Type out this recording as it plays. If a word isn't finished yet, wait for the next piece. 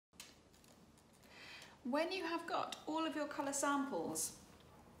When you have got all of your colour samples,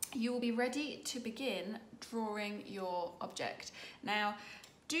 you will be ready to begin drawing your object. Now,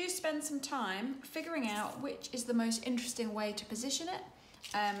 do spend some time figuring out which is the most interesting way to position it,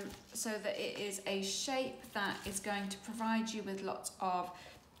 so that it is a shape that is going to provide you with lots of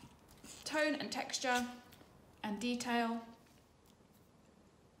tone and texture and detail.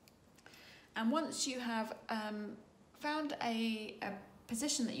 And once you have found a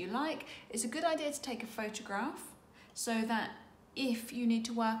position that you like, it's a good idea to take a photograph so that if you need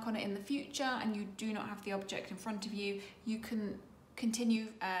to work on it in the future and you do not have the object in front of you, you can continue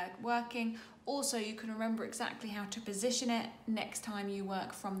working. Also, you can remember exactly how to position it next time you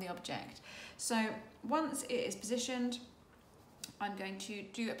work from the object. So once it is positioned, I'm going to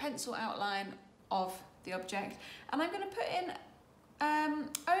do a pencil outline of the object, and I'm going to put in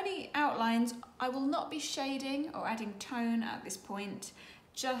only outlines. I will not be shading or adding tone at this point,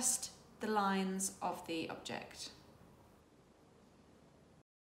 just the lines of the object.